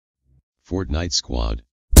Fortnite Squad.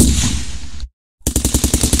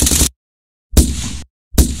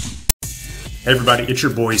 Hey everybody, it's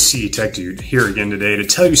your boy C Tech Dude here again today to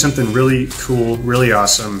tell you something really cool, really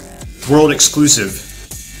awesome, world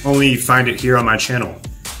exclusive. Only find it here on my channel.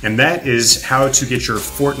 And that is how to get your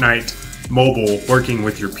Fortnite Mobile working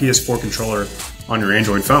with your PS4 controller on your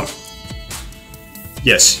Android phone.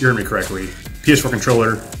 Yes, you heard me correctly. PS4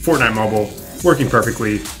 controller, Fortnite Mobile, working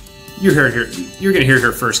perfectly. You're gonna hear it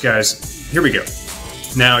here first, guys. Here we go.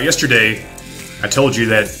 Now, yesterday, I told you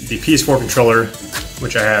that the PS4 controller,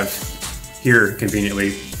 which I have here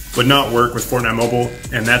conveniently, would not work with Fortnite Mobile,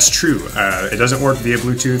 and that's true. It doesn't work via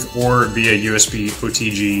Bluetooth or via USB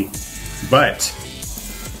OTG, but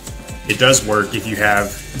it does work if you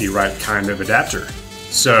have the right kind of adapter.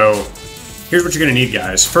 So here's what you're gonna need,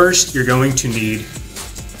 guys. First, you're going to need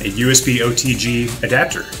a USB OTG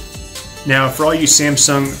adapter. Now, for all you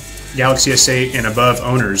Samsung Galaxy S8 and above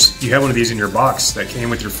owners, you have one of these in your box that came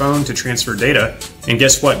with your phone to transfer data, and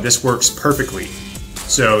guess what? This works perfectly.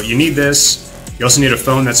 So you need this. You also need a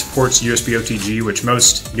phone that supports USB OTG, which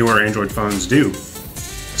most newer Android phones do.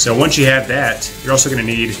 So once you have that, you're also going to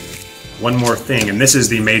need one more thing, and this is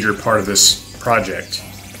the major part of this project.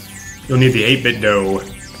 You'll need the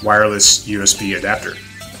 8BitDo wireless USB adapter.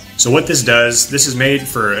 So what this does, this is made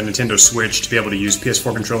for a Nintendo Switch to be able to use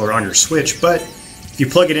PS4 controller on your Switch, but if you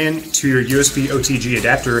plug it in to your USB OTG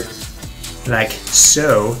adapter, like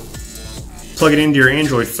so, plug it into your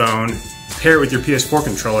Android phone, pair it with your PS4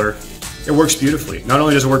 controller, it works beautifully. Not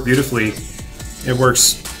only does it work beautifully, it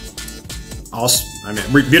works also,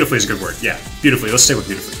 beautifully is a good word. Yeah, beautifully, let's stay with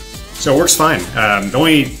beautifully. So it works fine. The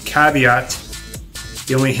only caveat,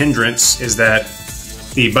 the only hindrance is that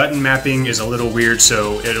the button mapping is a little weird,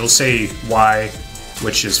 so it'll say Y,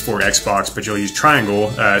 which is for Xbox, but you'll use triangle,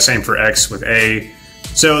 same for X with A.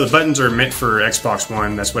 So the buttons are meant for Xbox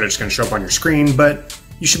One, that's what it's gonna show up on your screen, but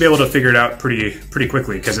you should be able to figure it out pretty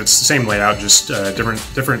quickly because it's the same layout, just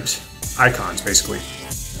different icons basically.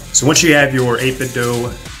 So once you have your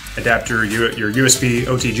 8BitDo adapter, your USB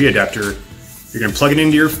OTG adapter, you're gonna plug it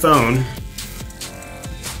into your phone,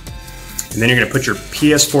 and then you're gonna put your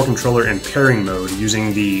PS4 controller in pairing mode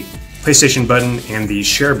using the PlayStation button and the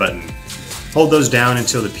share button. Hold those down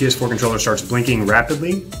until the PS4 controller starts blinking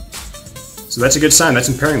rapidly. So that's a good sign, that's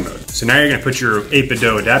in pairing mode. So now you're gonna put your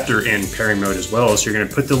 8BitDo adapter in pairing mode as well. So you're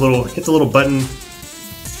gonna put hit the little button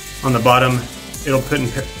on the bottom. It'll put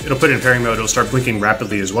it in pairing mode, it'll start blinking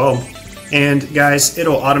rapidly as well. And guys,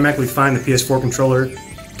 it'll automatically find the PS4 controller,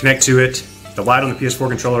 connect to it. The light on the PS4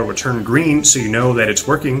 controller will turn green so you know that it's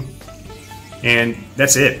working. And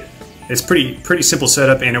that's it. It's pretty simple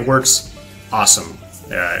setup and it works awesome.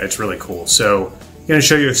 It's really cool. So I'm gonna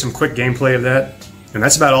show you some quick gameplay of that. And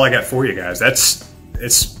that's about all I got for you guys.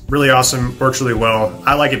 It's really awesome, works really well.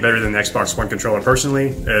 I like it better than the Xbox One controller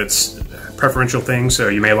personally. It's a preferential thing, so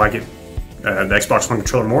you may like it, the Xbox One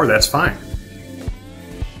controller more, that's fine.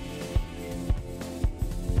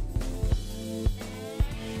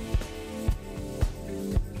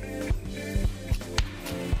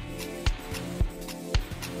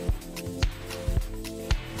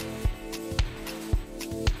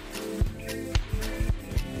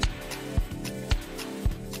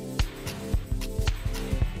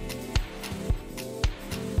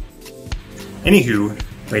 Anywho,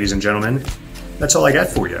 ladies and gentlemen, that's all I got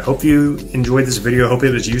for you. Hope you enjoyed this video. Hope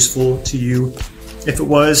it was useful to you. If it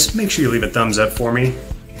was, make sure you leave a thumbs up for me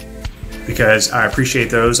because I appreciate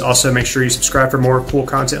those. Also, make sure you subscribe for more cool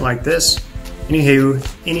content like this.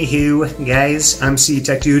 Anywho, guys, I'm C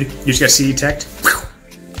Tech Dude. You just got C Tech.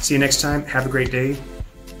 See you next time. Have a great day.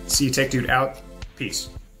 C Tech Dude out. Peace.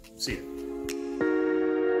 See you.